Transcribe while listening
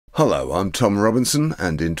Hello, I'm Tom Robinson,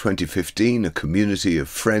 and in 2015 a community of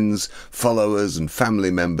friends, followers and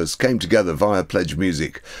family members came together via Pledge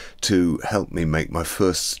Music to help me make my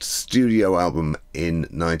first studio album in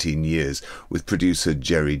 19 years with producer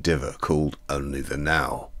Jerry Diver, called Only the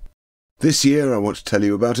Now. This year I want to tell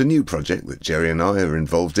you about a new project that Jerry and I are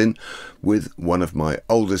involved in with one of my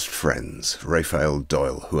oldest friends, Raphael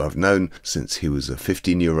Doyle, who I've known since he was a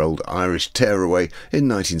 15-year-old Irish tearaway in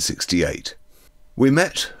 1968. We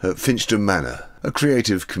met at Finchden Manor, a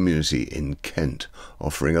creative community in Kent,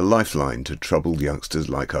 offering a lifeline to troubled youngsters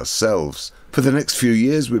like ourselves. For the next few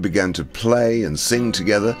years we began to play and sing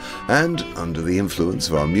together, and, under the influence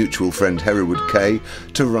of our mutual friend Hereward Kaye,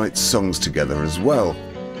 to write songs together as well.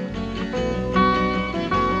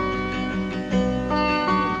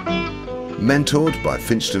 Mentored by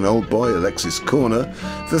Finchden old boy Alexis Korner,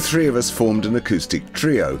 the three of us formed an acoustic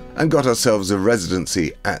trio and got ourselves a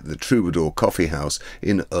residency at the Troubadour coffee house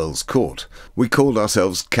in Earls Court. We called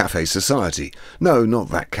ourselves Café Society. No, not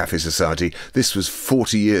that Café Society. This was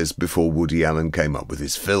 40 years before Woody Allen came up with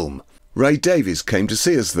his film. Ray Davies came to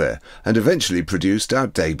see us there and eventually produced our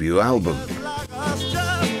debut album.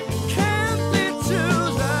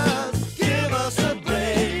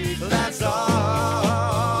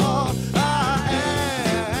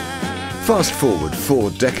 Fast forward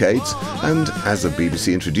 4 decades, and as a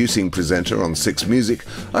BBC introducing presenter on Six Music,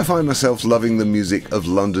 I find myself loving the music of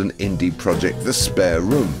London indie project The Spare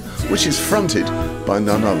Room, which is fronted by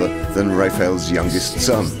none other than Raphael's youngest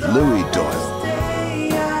son, Louis Doyle.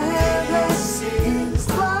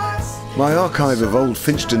 My archive of old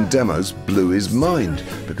Finchden demos blew his mind,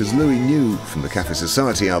 because Louis knew from the Café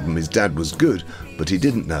Society album his dad was good, but he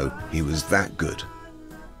didn't know he was that good.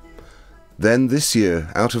 Then this year,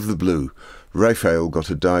 out of the blue, Raphael got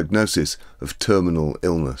a diagnosis of terminal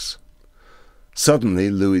illness. Suddenly,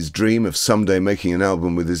 Louis's dream of someday making an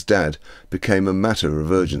album with his dad became a matter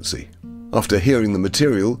of urgency. After hearing the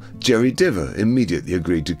material, Jerry Diver immediately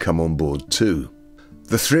agreed to come on board too.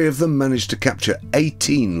 The three of them managed to capture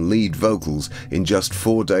 18 lead vocals in just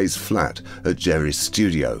 4 days flat at Jerry's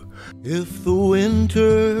studio. If the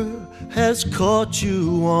winter has caught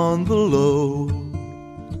you on the low,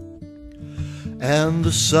 and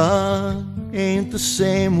the sun ain't the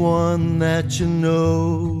same one that you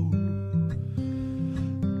know,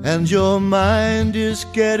 and your mind is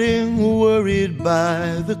getting worried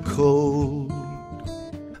by the cold.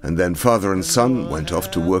 And then father and son went off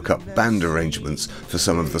to work up band arrangements for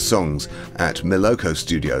some of the songs at Miloko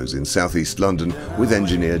Studios in southeast London with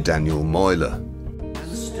engineer Daniel Moyler.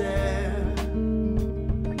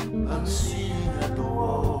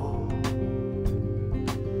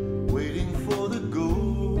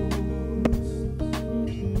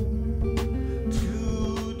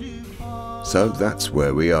 So that's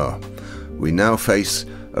where we are. We now face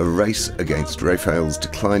a race against Raphael's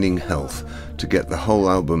declining health to get the whole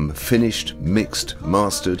album finished, mixed,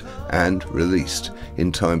 mastered and released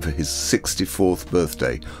in time for his 64th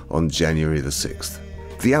birthday on January the 6th.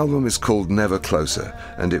 The album is called Never Closer,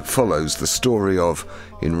 and it follows the story of,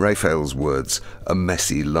 in Raphael's words, a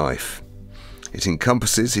messy life. It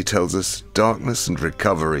encompasses, he tells us, darkness and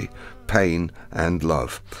recovery, pain and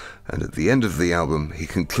love. And at the end of the album he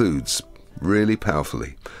concludes really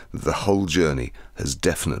powerfully that the whole journey has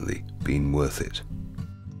definitely been worth it.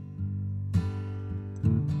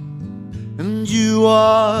 And you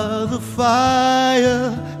are the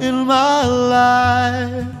fire in my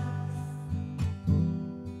life.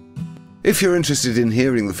 If you're interested in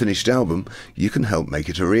hearing the finished album, you can help make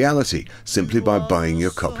it a reality simply by buying your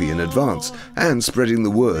copy in advance and spreading the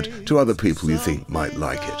word to other people you think might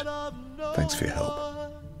like it. Thanks for your help.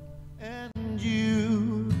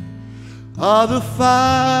 Are the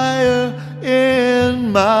fire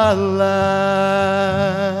in my life.